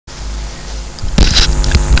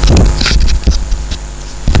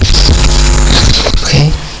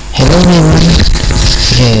Hello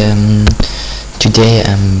everyone. Today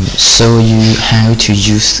I'm show you how to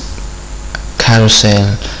use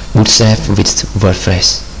carousel Bootstrap with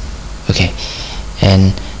WordPress. Okay,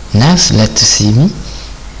 and now let's see me.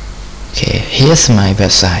 Okay, here's my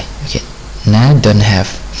website. Okay, now don't have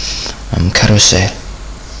carousel.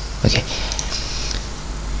 Okay.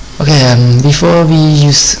 Before we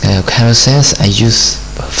use carousels, I use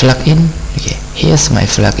plugin. Okay, here's my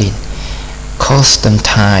plugin. Custom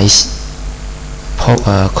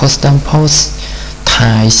post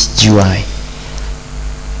ties UI.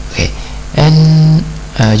 Okay, and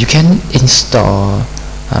you can install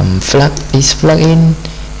this plugin. You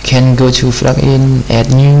can go to plugin,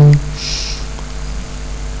 add new.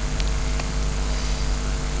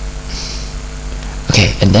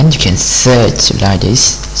 Okay, and then you can search like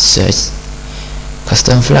this. Search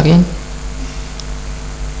custom plugin.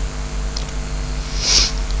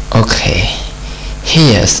 Okay,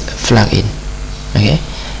 here's plugin.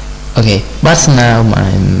 Okay, but now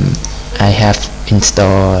I have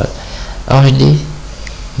installed already.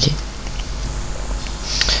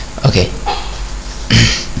 Okay,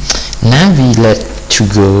 now we let to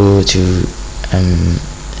go to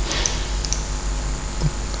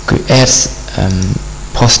create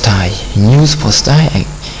post type, news post type,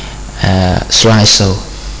 slideshow.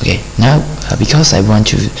 Okay, now because I want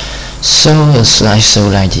to show a slideshow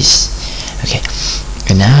like this. Okay,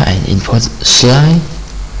 and now I import slide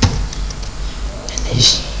and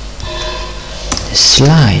this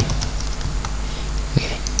slide.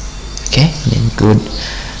 Okay, then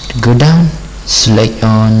go down, select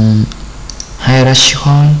on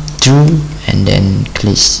hierarchical tool, and then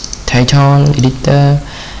click title editor,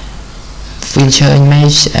 filter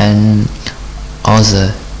image, and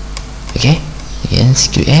other. Okay, again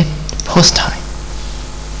create post type.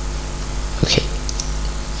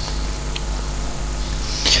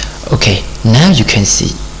 Okay, now you can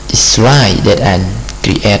see the slide that I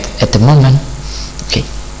create at the moment. Okay,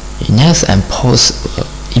 next I'm post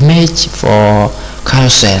image for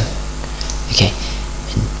carousel.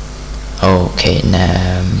 Okay,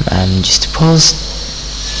 now I'm just post.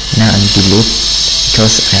 Now I'm delete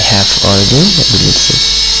because I have already deleted.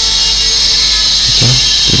 Okay,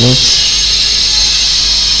 delete.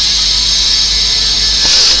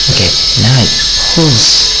 Okay, now I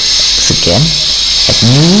post again. Add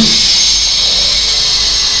new.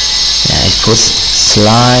 Now I put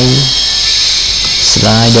slider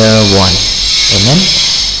 1, and then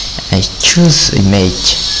I choose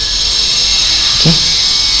image. Okay,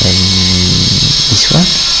 and this one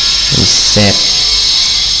is set.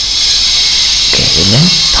 Okay, and then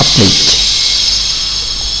publish.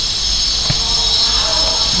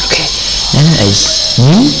 Okay, then I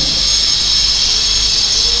new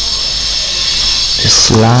the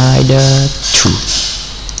slider 2.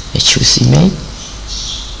 I choose image.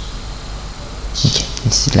 Okay,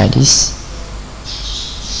 it's like this.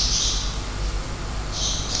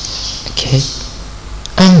 Okay,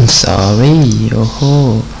 I'm sorry.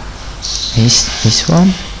 Oh, this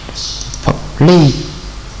one public.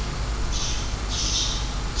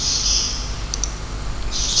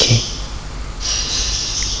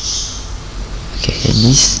 Okay,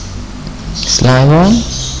 this slide one,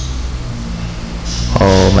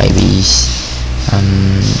 or maybe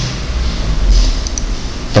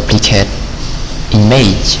duplicate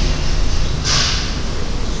image.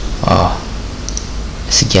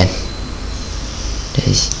 This again.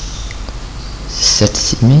 This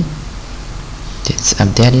set image. That's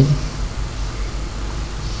updated.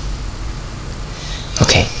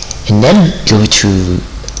 Okay, and then go to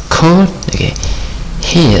code. Okay,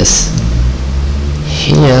 here's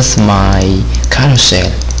my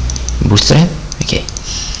carousel Bootstrap. Okay.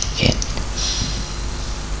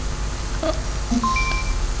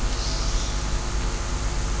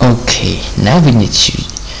 Okay, now we need to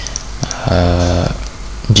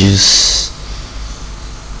use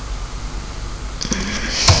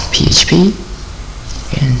PHP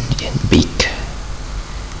and big.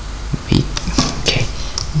 Okay,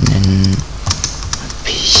 and then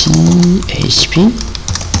PHP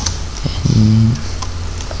and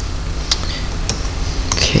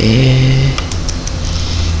okay,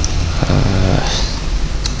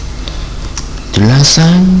 the last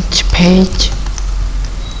page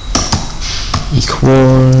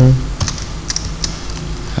equal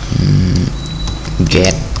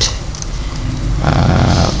get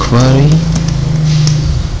query.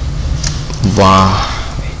 Wow,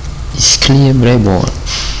 it's clear variable.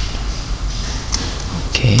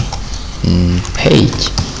 Okay, page.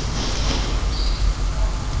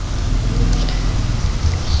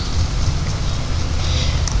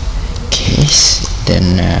 Okay, then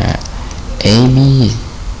abs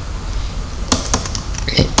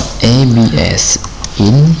in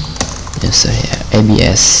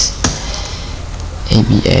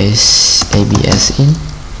abs in,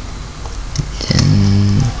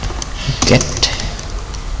 then get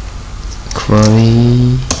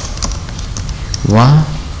query var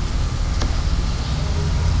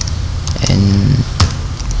and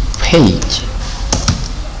page.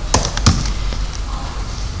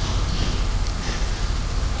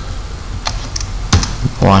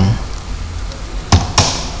 One.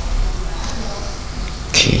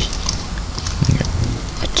 Okay.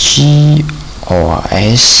 G or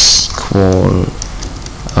S equal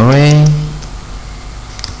array.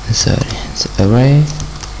 Sorry, it's array.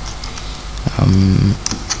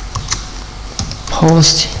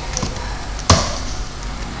 Post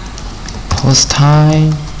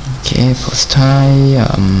type. Okay, post type.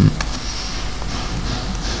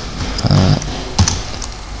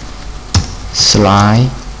 Slide.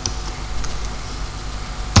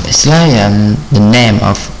 The name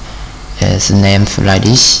of is named like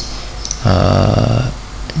this.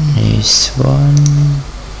 This one.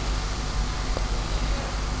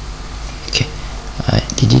 Okay, I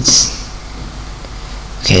did it.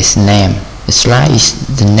 Okay, it's name. The slide is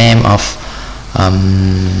the name of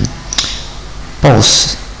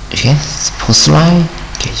post. Okay, it's post slide.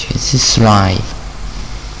 Okay, this is slide.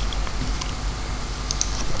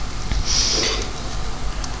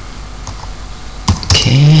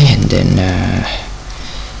 Okay, and then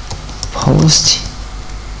post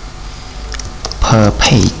per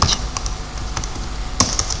page.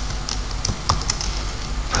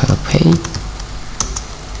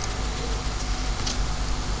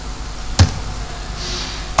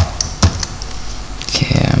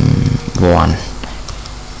 Okay, one.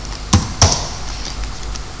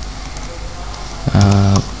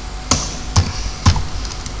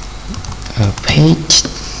 Page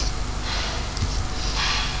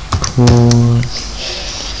equal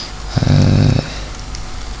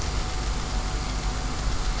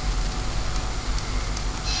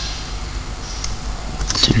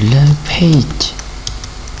to the page.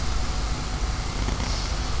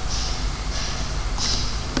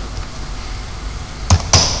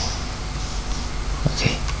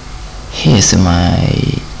 Okay, here's my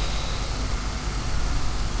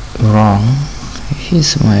wrong.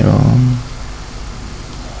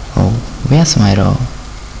 Oh, where's my wrong?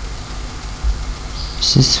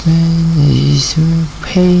 This one is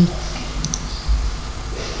page.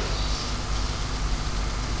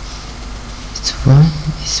 This one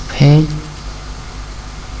is page.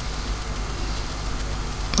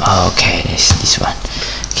 Okay, this one.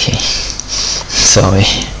 Okay, sorry.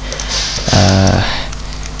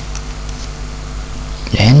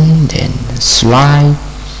 Then slide.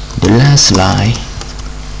 The last slide.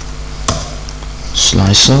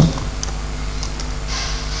 Slideshow.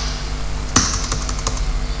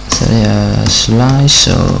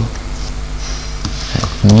 Slideshow.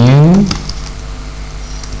 New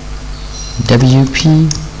WP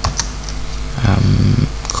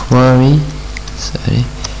query.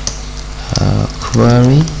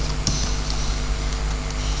 Query.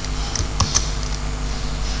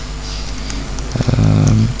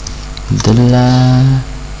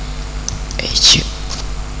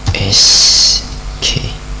 HSK.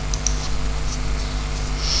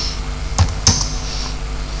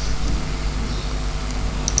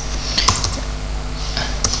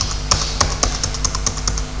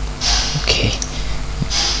 Okay.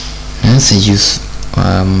 Now let's use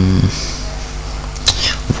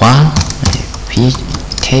one.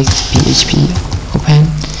 Take PHP open.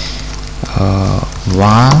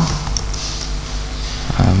 One.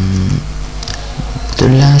 The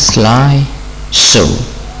last line show.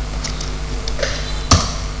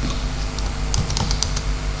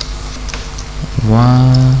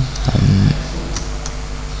 One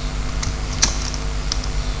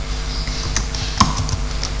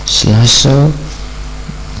slideshow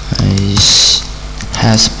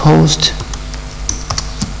has post.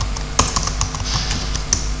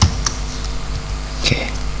 Okay.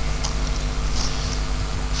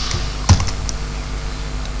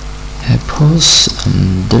 Post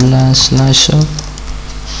the last slideshow.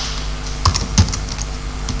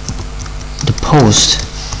 The post.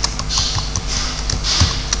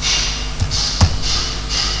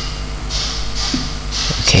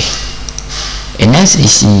 Okay. And next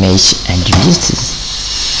is image and delete.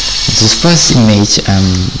 This first image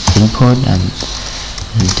import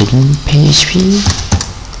delete PHP.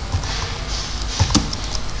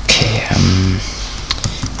 Okay.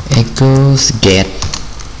 Equals get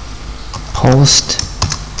post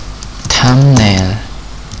thumbnail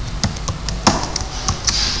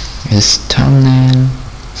this thumbnail.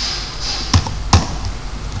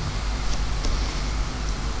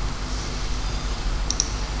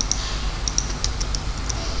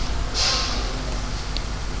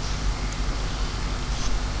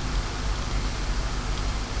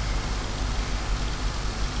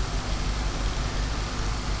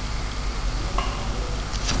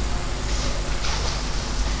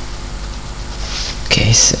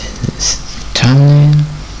 Okay, so this thumbnail,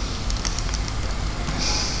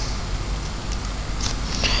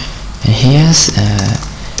 and here's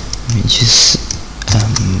we just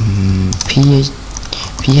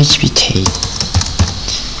PHP tag.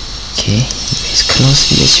 Okay, let's close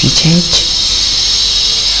PHP tag.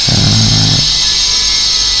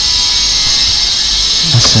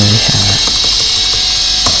 Sorry.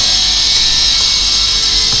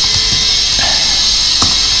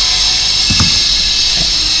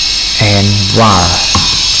 And var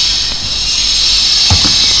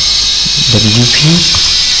wp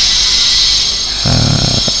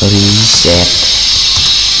reset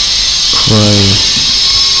query.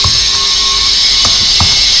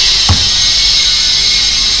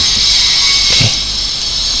 Okay,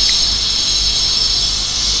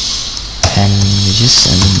 and just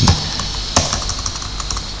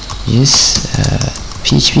use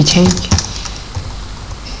PHP tag.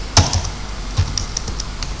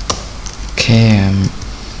 Okay,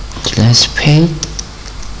 class page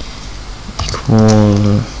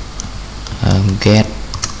equal get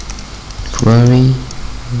query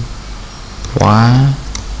var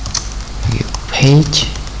page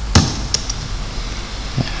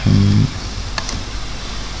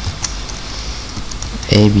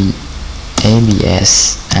abs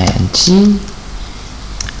ing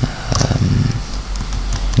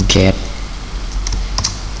get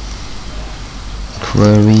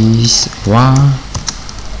queries var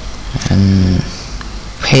and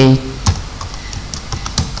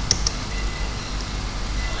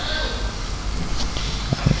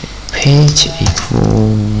page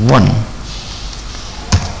equal 1.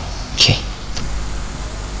 Okay,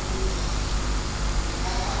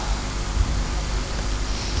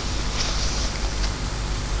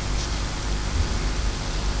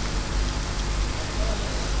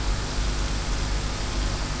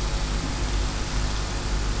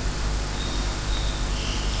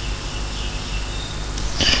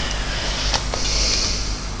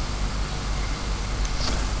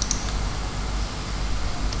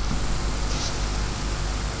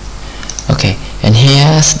 okay, and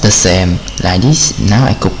here's the same like this. Now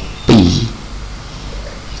I copy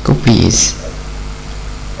it.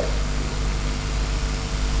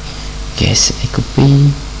 Yes, I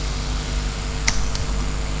copy,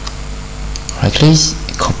 right click,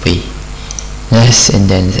 copy. Yes, and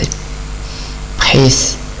then I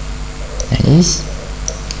paste like this.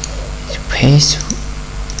 Paste.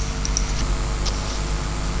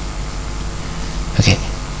 Okay.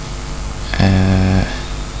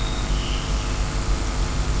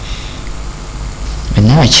 And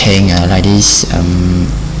now I change like this.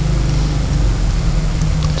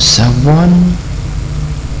 Someone,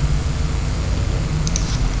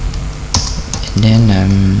 and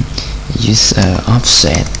then use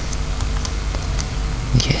offset.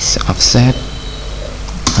 Yes, offset.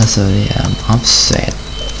 Sorry, offset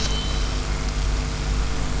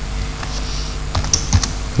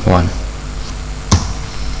 1.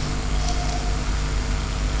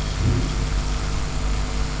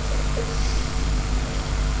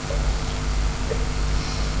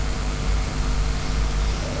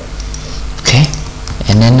 Okay,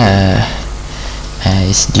 and then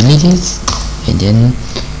it's deleted, and then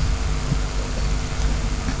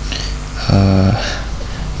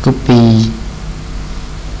copy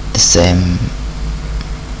the same.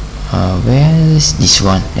 Where is this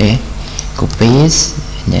one? Copy it,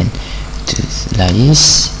 and then to like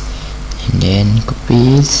this, and then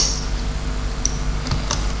copy it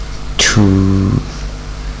to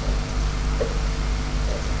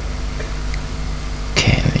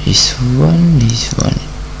this one.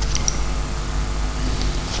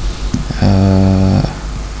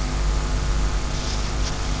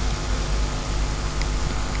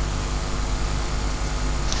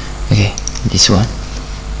 Okay, this one.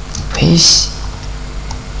 Paste.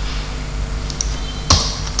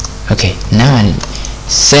 Okay, now I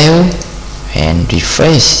save and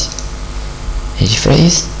refresh.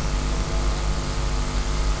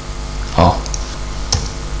 Oh,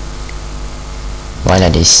 why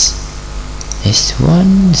like this? This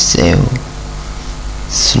one, save,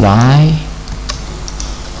 slide,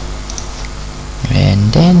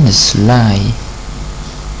 and then the slide.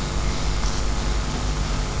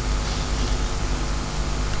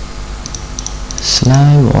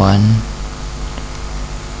 slide one.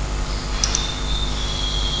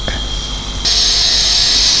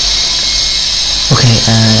 Okay,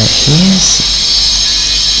 here's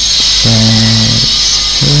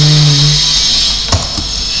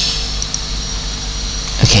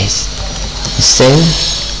okay, save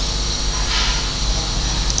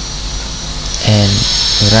and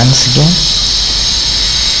runs again.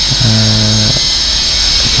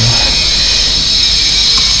 Okay.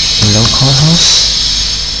 Localhost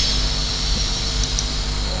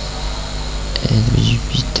and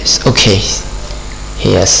repeat this. Okay,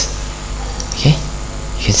 here's okay.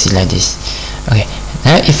 You can see like this. Okay,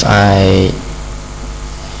 now if I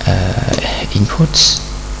input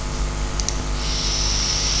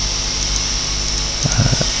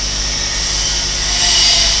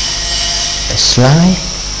a slide,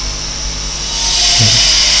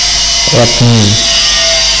 let me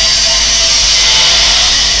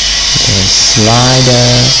the slider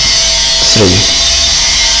 3,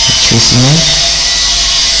 choose image,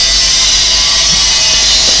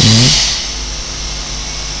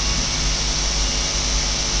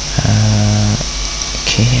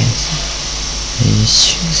 okay,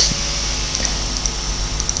 choose,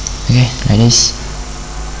 okay, like this.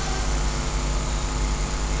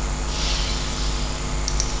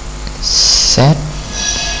 Set,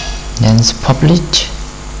 then publish.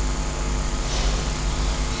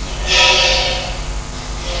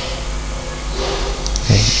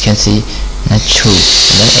 Okay, you can see not true.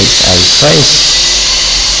 And then if I refresh,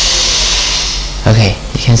 okay,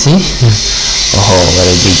 you can see. Oh,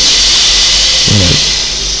 very big image.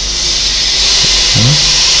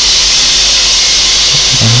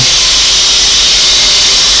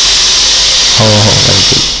 Oh, very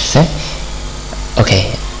big. Set. Okay.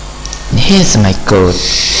 Here's my code.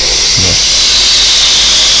 Yes.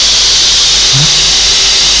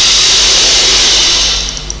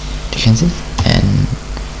 You can see, and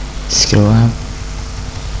scroll up.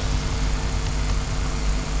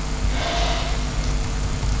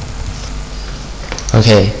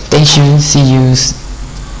 Okay, thank you. See you